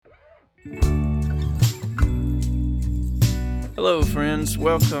Hello, friends.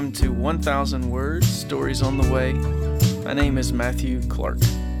 Welcome to 1,000 Words, Stories on the Way. My name is Matthew Clark.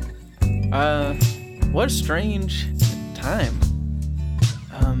 What a strange time.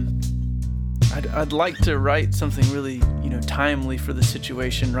 I'd like to write something really, timely for the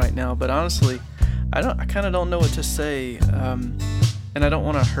situation right now, but honestly, I kind of don't know what to say, and I don't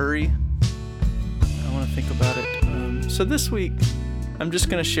want to hurry. I want to think about it. So this week, I'm just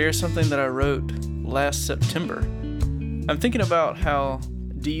going to share something that I wrote last September. I'm thinking about how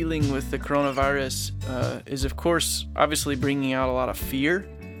dealing with the coronavirus is, of course, obviously bringing out a lot of fear,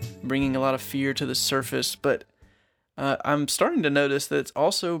 bringing a lot of fear to the surface, but I'm starting to notice that it's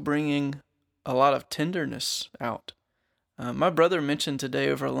also bringing a lot of tenderness out. My brother mentioned today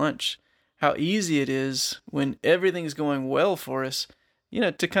over lunch how easy it is when everything's going well for us,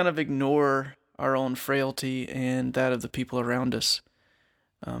 to kind of ignore our own frailty and that of the people around us.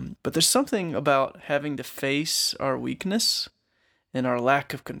 But there's something about having to face our weakness and our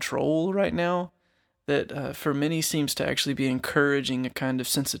lack of control right now that for many seems to actually be encouraging a kind of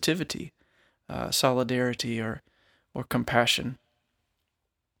sensitivity, solidarity, or compassion.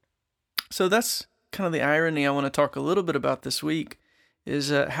 So that's kind of the irony I want to talk a little bit about this week,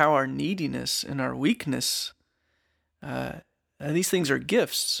 is how our neediness and our weakness, these things are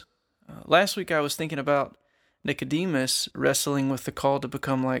gifts. Last week I was thinking about Nicodemus wrestling with the call to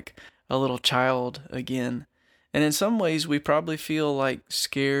become like a little child again. And in some ways we probably feel like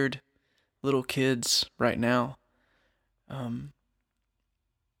scared little kids right now. A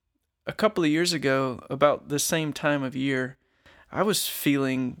couple of years ago, about the same time of year, I was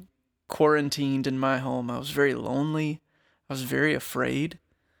feeling quarantined in my home. I was very lonely. I was very afraid.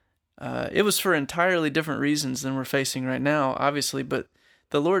 It was for entirely different reasons than we're facing right now, obviously, but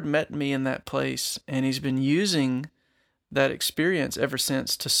the Lord met me in that place, and He's been using that experience ever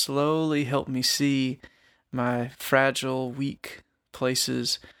since to slowly help me see my fragile, weak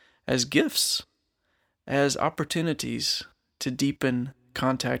places as gifts, as opportunities to deepen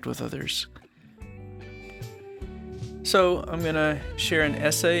contact with others. So I'm going to share an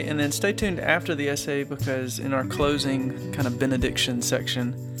essay, and then stay tuned after the essay, because in our closing kind of benediction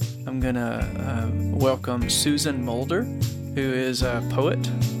section, I'm going to welcome Susan Mulder, who is a poet,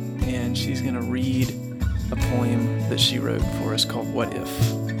 and she's going to read a poem that she wrote for us called What If?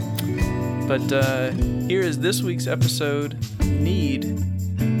 But here is this week's episode, Need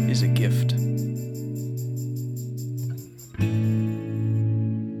is a Gift.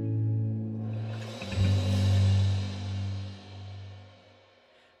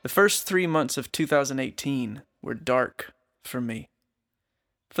 The first 3 months of 2018 were dark for me.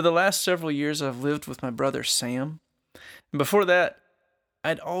 For the last several years, I've lived with my brother Sam. And before that,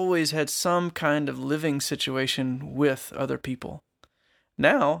 I'd always had some kind of living situation with other people.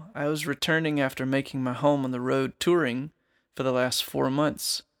 Now, I was returning after making my home on the road touring for the last 4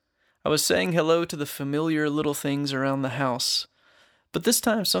 months. I was saying hello to the familiar little things around the house, but this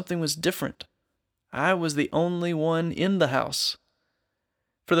time something was different. I was the only one in the house.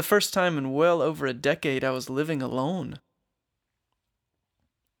 For the first time in well over a decade, I was living alone.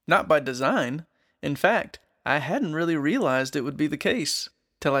 Not by design. In fact, I hadn't really realized it would be the case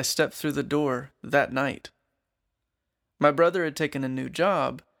till I stepped through the door that night. My brother had taken a new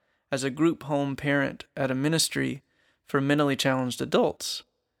job as a group home parent at a ministry for mentally challenged adults,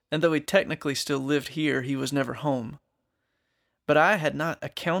 and though he technically still lived here, he was never home. But I had not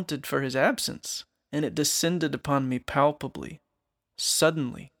accounted for his absence, and it descended upon me palpably,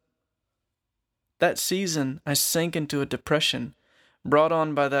 suddenly. That season, I sank into a depression brought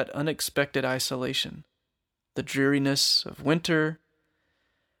on by that unexpected isolation. The dreariness of winter,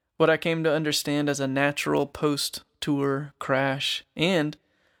 what I came to understand as a natural post-tour crash, and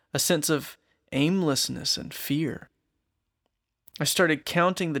a sense of aimlessness and fear. I started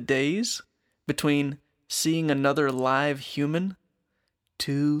counting the days between seeing another live human.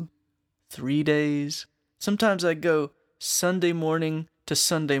 2, 3 days. Sometimes I'd go Sunday morning to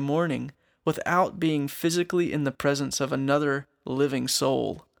Sunday morning without being physically in the presence of another living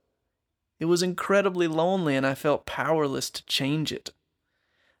soul. It was incredibly lonely, and I felt powerless to change it.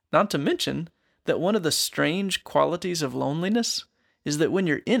 Not to mention that one of the strange qualities of loneliness is that when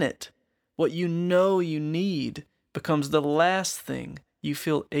you're in it, what you know you need becomes the last thing you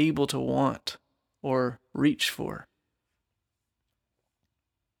feel able to want or reach for.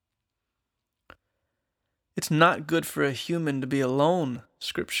 It's not good for a human to be alone,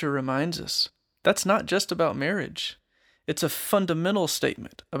 Scripture reminds us. That's not just about marriage. It's a fundamental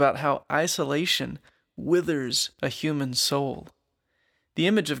statement about how isolation withers a human soul. The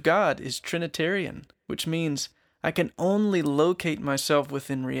image of God is Trinitarian, which means I can only locate myself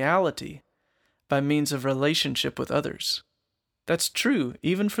within reality by means of relationship with others. That's true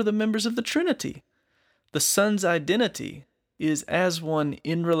even for the members of the Trinity. The Son's identity is as one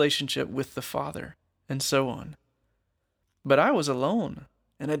in relationship with the Father, and so on. But I was alone,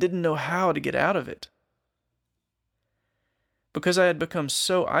 and I didn't know how to get out of it. Because I had become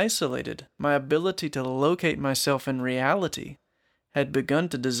so isolated, my ability to locate myself in reality had begun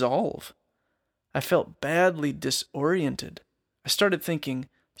to dissolve. I felt badly disoriented. I started thinking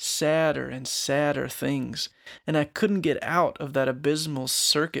sadder and sadder things, and I couldn't get out of that abysmal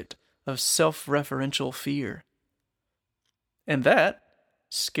circuit of self-referential fear. And that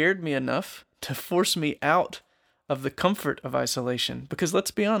scared me enough to force me out of the comfort of isolation, because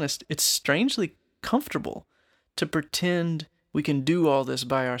let's be honest, it's strangely comfortable to pretend we can do all this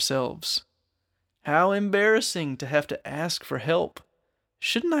by ourselves. How embarrassing to have to ask for help.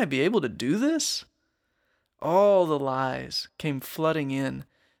 Shouldn't I be able to do this? All the lies came flooding in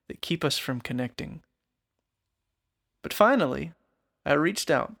that keep us from connecting. But finally, I reached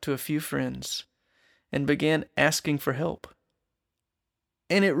out to a few friends and began asking for help.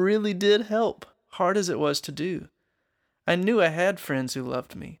 And it really did help, hard as it was to do. I knew I had friends who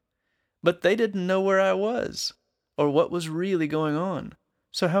loved me, but they didn't know where I was or what was really going on,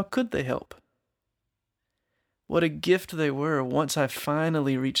 so how could they help? What a gift they were once I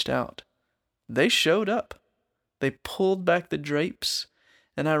finally reached out. They showed up. They pulled back the drapes,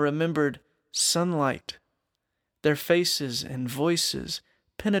 and I remembered sunlight. Their faces and voices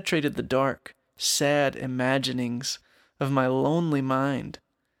penetrated the dark, sad imaginings of my lonely mind,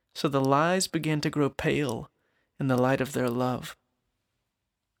 so the lies began to grow pale in the light of their love.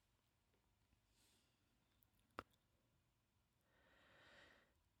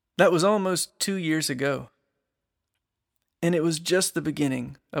 That was almost 2 years ago, and it was just the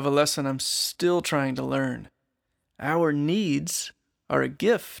beginning of a lesson I'm still trying to learn. Our needs are a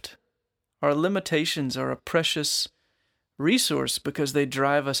gift. Our limitations are a precious resource because they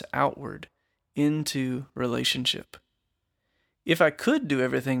drive us outward into relationship. If I could do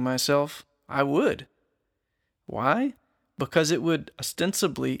everything myself, I would. Why? Because it would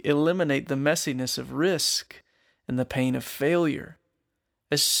ostensibly eliminate the messiness of risk and the pain of failure.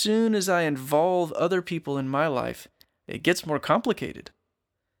 As soon as I involve other people in my life, it gets more complicated.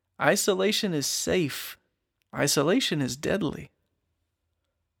 Isolation is safe. Isolation is deadly.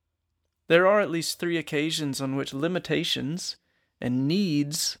 There are at least 3 occasions on which limitations and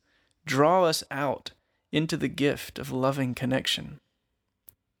needs draw us out into the gift of loving connection.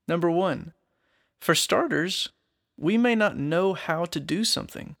 Number 1, for starters, we may not know how to do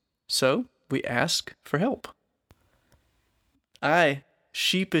something, so we ask for help. I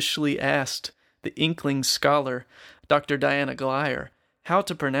sheepishly asked the Inkling scholar, Dr. Diana Glyer, how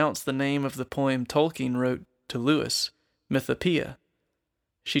to pronounce the name of the poem Tolkien wrote to Lewis, Mythopoeia.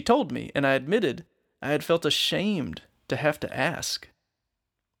 She told me, and I admitted I had felt ashamed to have to ask.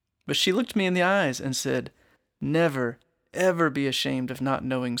 But she looked me in the eyes and said, "Never, ever be ashamed of not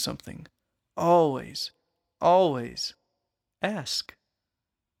knowing something. Always, always ask."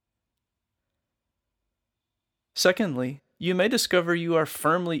 Secondly, you may discover you are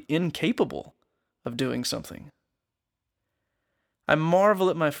firmly incapable of doing something. I marvel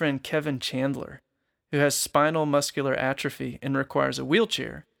at my friend Kevin Chandler, who has spinal muscular atrophy and requires a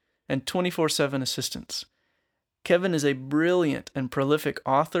wheelchair and 24/7 assistance. Kevin is a brilliant and prolific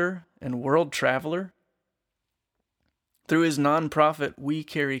author and world traveler. Through his nonprofit We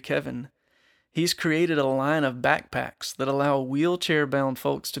Carry Kevin, he's created a line of backpacks that allow wheelchair-bound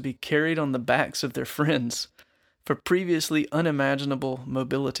folks to be carried on the backs of their friends for previously unimaginable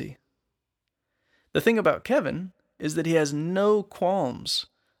mobility. The thing about Kevin is that he has no qualms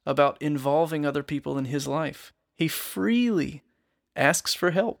about involving other people in his life. He freely asks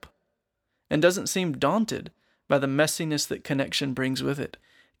for help and doesn't seem daunted by the messiness that connection brings with it.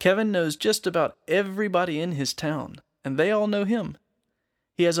 Kevin knows just about everybody in his town, and they all know him.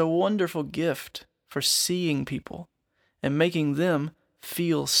 He has a wonderful gift for seeing people and making them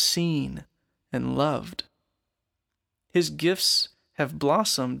feel seen and loved. His gifts have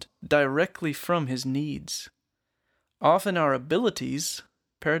blossomed directly from his needs. Often our abilities,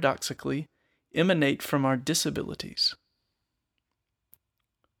 paradoxically, emanate from our disabilities.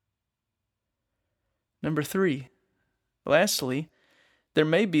 Number 3, lastly, there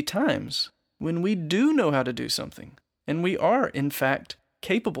may be times when we do know how to do something, and we are, in fact,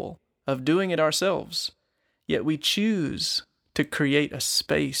 capable of doing it ourselves, yet we choose to create a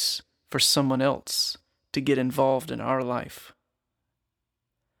space for someone else to get involved in our life.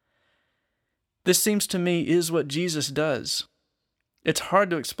 This seems to me is what Jesus does. It's hard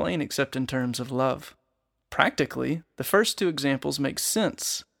to explain except in terms of love. Practically, the first two examples make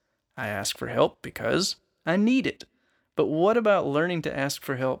sense. I ask for help because I need it. But what about learning to ask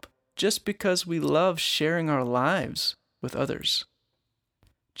for help just because we love sharing our lives with others?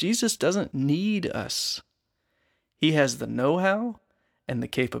 Jesus doesn't need us. He has the know-how and the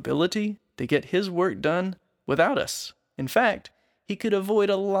capability to get his work done without us. In fact, he could avoid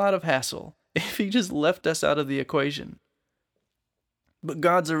a lot of hassle if he just left us out of the equation. But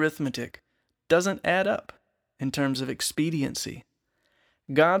God's arithmetic doesn't add up in terms of expediency.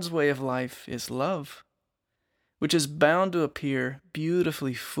 God's way of life is love, which is bound to appear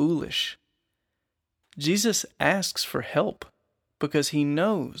beautifully foolish. Jesus asks for help because he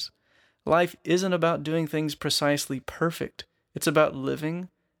knows life isn't about doing things precisely perfect. It's about living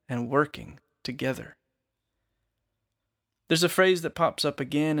and working together. There's a phrase that pops up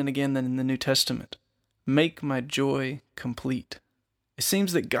again and again in the New Testament: make my joy complete. It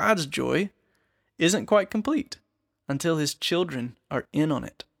seems that God's joy isn't quite complete until his children are in on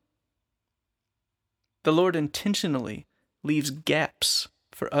it. The Lord intentionally leaves gaps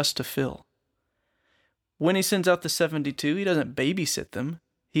for us to fill. When he sends out the 72, he doesn't babysit them.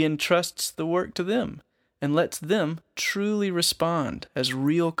 He entrusts the work to them and lets them truly respond as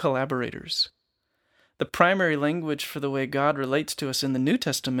real collaborators. The primary language for the way God relates to us in the New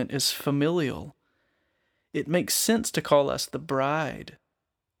Testament is familial. It makes sense to call us the bride,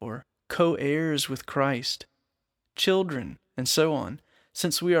 or co-heirs with Christ, children, and so on,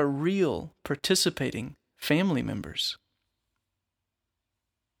 since we are real, participating family members.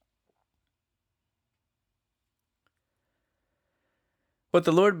 What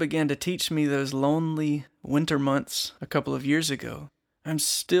the Lord began to teach me those lonely winter months a couple of years ago, I'm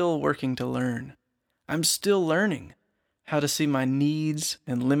still working to learn. I'm still learning how to see my needs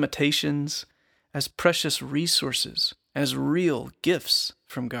and limitations as precious resources, as real gifts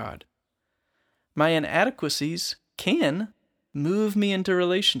from God. My inadequacies can move me into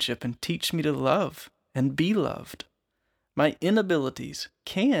relationship and teach me to love and be loved. My inabilities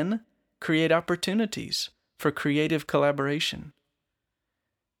can create opportunities for creative collaboration.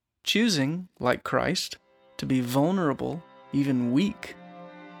 Choosing, like Christ, to be vulnerable, even weak,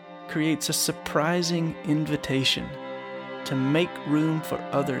 creates a surprising invitation to make room for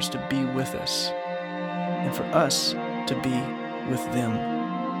others to be with us and for us to be with them.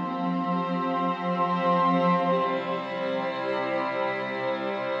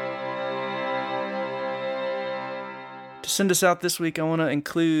 To send us out this week, I want to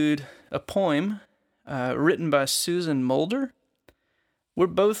include a poem written by Susan Mulder. We're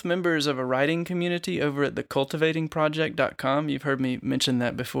both members of a writing community over at thecultivatingproject.com. You've heard me mention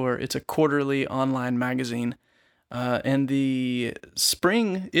that before. It's a quarterly online magazine, and the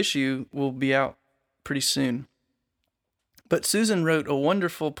spring issue will be out pretty soon. But Susan wrote a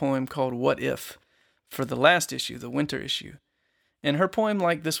wonderful poem called What If for the last issue, the winter issue. And her poem,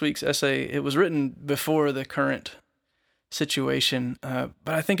 like this week's essay, it was written before the current situation, but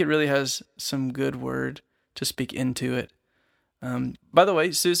I think it really has some good word to speak into it. By the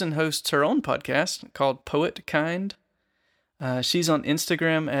way, Susan hosts her own podcast called Poet Kind. She's on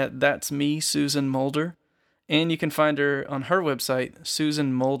Instagram at That's Me, Susan Mulder. And you can find her on her website,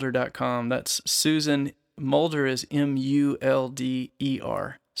 susanmulder.com. That's Susan Mulder is Mulder,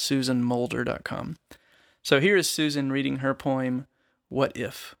 susanmulder.com. So here is Susan reading her poem, What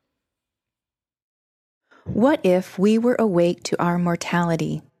If? What if we were awake to our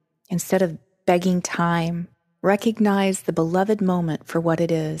mortality? Instead of begging time, recognize the beloved moment for what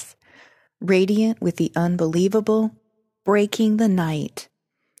it is, radiant with the unbelievable, breaking the night.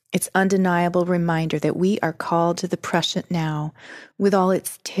 Its undeniable reminder that we are called to the present now with all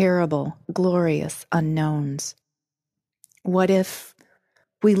its terrible, glorious unknowns. What if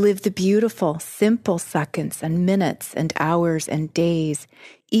we live the beautiful, simple seconds and minutes and hours and days,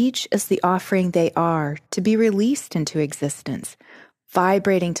 each as the offering they are to be released into existence,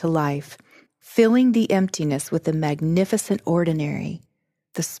 vibrating to life, filling the emptiness with the magnificent ordinary,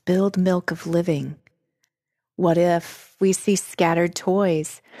 the spilled milk of living? What if we see scattered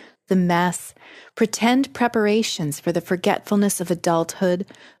toys, the mess, pretend preparations for the forgetfulness of adulthood,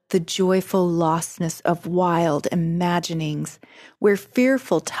 the joyful lostness of wild imaginings, where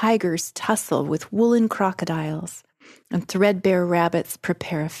fearful tigers tussle with woolen crocodiles and threadbare rabbits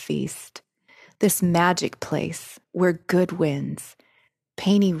prepare a feast? This magic place where good wins,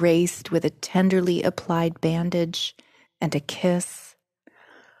 pain erased with a tenderly applied bandage and a kiss.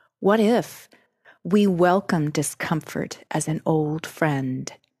 What if we welcome discomfort as an old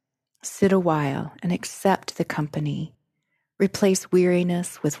friend, sit a while and accept the company, replace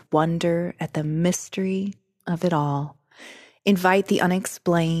weariness with wonder at the mystery of it all, Invite the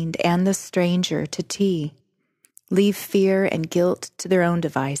unexplained and the stranger to tea. Leave fear and guilt to their own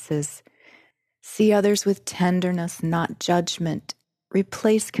devices. See others with tenderness, not judgment.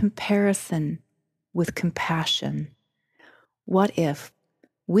 Replace comparison with compassion. What if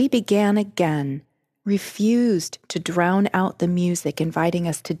we began again, refused to drown out the music inviting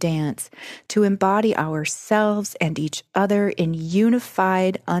us to dance, to embody ourselves and each other in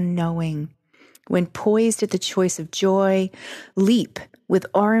unified unknowing? When poised at the choice of joy, leap with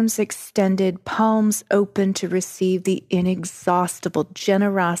arms extended, palms open to receive the inexhaustible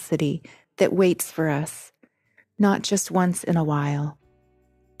generosity that waits for us, not just once in a while,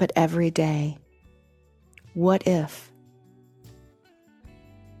 but every day. What if?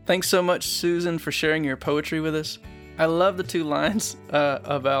 Thanks so much, Susan, for sharing your poetry with us. I love the two lines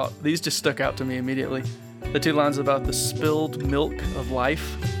about, these just stuck out to me immediately. The two lines about the spilled milk of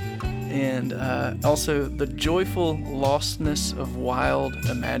life and also the joyful lostness of wild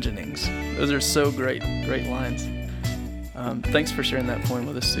imaginings. Those are so great lines. Thanks for sharing that poem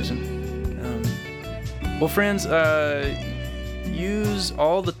with us, Susan. Well, friends, use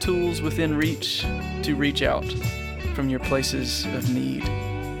all the tools within reach to reach out from your places of need.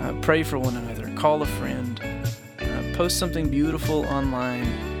 Pray for one another, call a friend, post something beautiful online,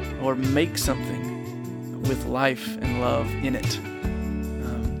 or make something with life and love in it.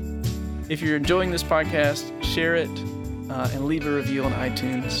 If you're enjoying this podcast, share it and leave a review on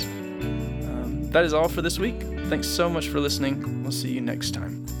iTunes. That is all for this week. Thanks so much for listening. We'll see you next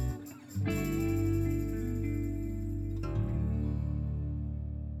time.